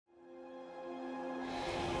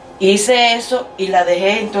Hice eso y la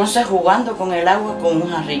dejé entonces jugando con el agua con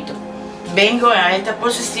un jarrito. Vengo a esta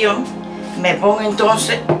posición, me pongo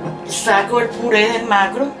entonces, saco el puré del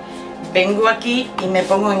macro, vengo aquí y me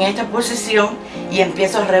pongo en esta posición y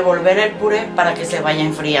empiezo a revolver el puré para que se vaya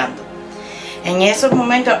enfriando. En esos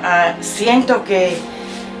momentos siento que...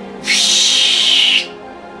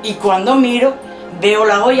 Y cuando miro, veo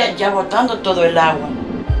la olla ya botando todo el agua.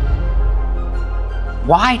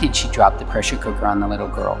 Why did she drop the pressure cooker on the little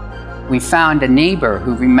girl? We found a neighbor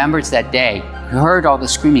who remembers that day, who heard all the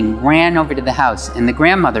screaming, ran over to the house, and the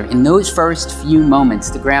grandmother, in those first few moments,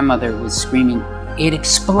 the grandmother was screaming, "It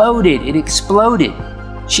exploded, it exploded."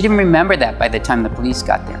 She didn't remember that by the time the police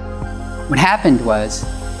got there. What happened was,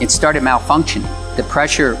 it started malfunctioning. The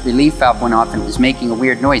pressure relief valve went off and it was making a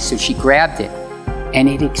weird noise, so she grabbed it, and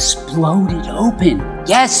it exploded open.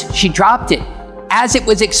 Yes, she dropped it. As it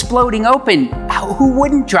was exploding open, who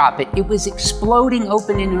wouldn't drop it? It was exploding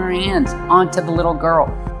open in her hands onto the little girl.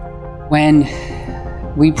 When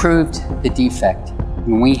we proved the defect,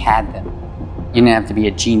 when we had them, you didn't have to be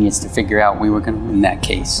a genius to figure out we were going to win that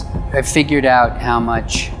case. I figured out how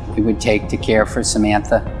much it would take to care for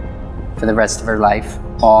Samantha for the rest of her life,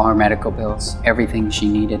 all her medical bills, everything she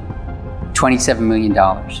needed. $27 million.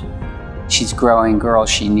 She's a growing girl,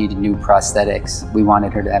 she needed new prosthetics. We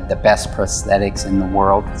wanted her to have the best prosthetics in the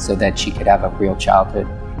world so that she could have a real childhood.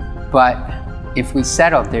 But if we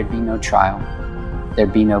settled, there'd be no trial,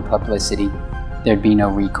 there'd be no publicity, there'd be no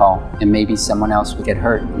recall, and maybe someone else would get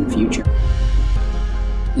hurt in the future.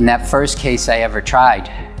 In that first case I ever tried,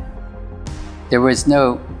 there was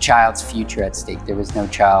no child's future at stake, there was no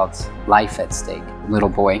child's life at stake. Little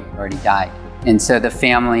boy already died. And so the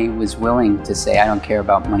family was willing to say, I don't care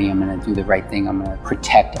about money, I'm gonna do the right thing, I'm gonna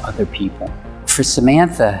protect other people. For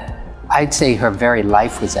Samantha, I'd say her very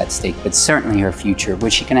life was at stake, but certainly her future.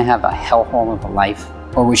 Was she gonna have a hellhole of a life,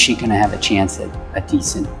 or was she gonna have a chance at a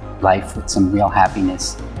decent life with some real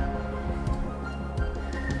happiness?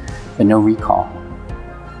 But no recall.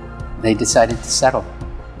 They decided to settle.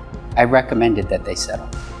 I recommended that they settle.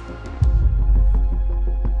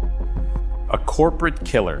 A corporate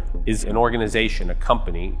killer is an organization, a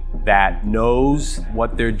company that knows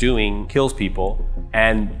what they're doing kills people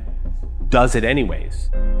and does it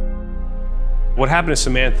anyways. What happened to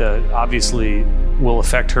Samantha obviously will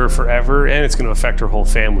affect her forever, and it's going to affect her whole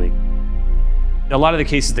family. A lot of the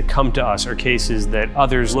cases that come to us are cases that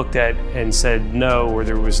others looked at and said no, or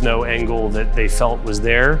there was no angle that they felt was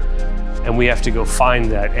there, and we have to go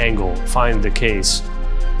find that angle, find the case.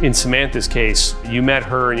 In Samantha's case, you met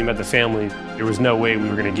her and you met the family. There was no way we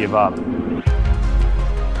were going to give up.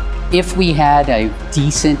 If we had a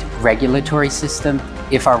decent regulatory system,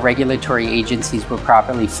 if our regulatory agencies were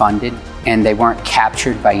properly funded and they weren't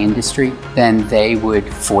captured by industry, then they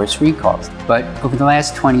would force recalls. But over the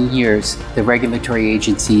last 20 years, the regulatory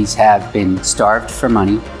agencies have been starved for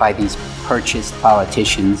money by these purchased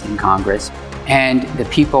politicians in Congress. And the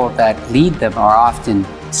people that lead them are often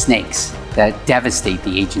snakes that devastate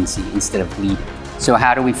the agency instead of leading. So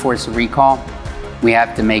how do we force a recall? We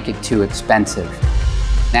have to make it too expensive.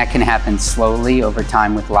 That can happen slowly over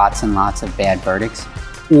time with lots and lots of bad verdicts,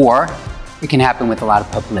 or it can happen with a lot of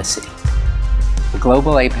publicity. The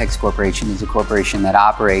Global Apex Corporation is a corporation that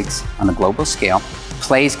operates on a global scale,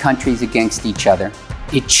 plays countries against each other.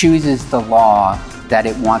 It chooses the law that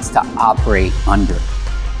it wants to operate under.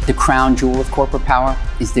 The crown jewel of corporate power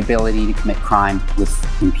is the ability to commit crime with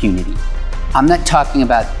impunity. I'm not talking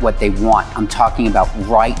about what they want, I'm talking about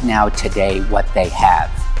right now, today, what they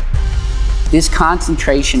have. This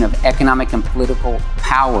concentration of economic and political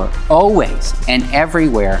power, always and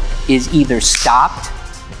everywhere, is either stopped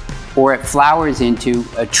or it flowers into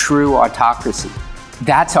a true autocracy.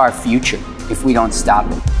 That's our future if we don't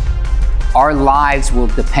stop it. Our lives will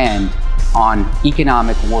depend on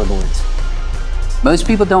economic warlords. Most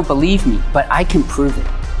people don't believe me, but I can prove it.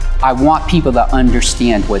 I want people to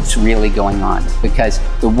understand what's really going on, because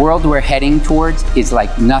the world we're heading towards is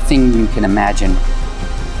like nothing you can imagine,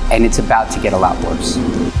 and it's about to get a lot worse.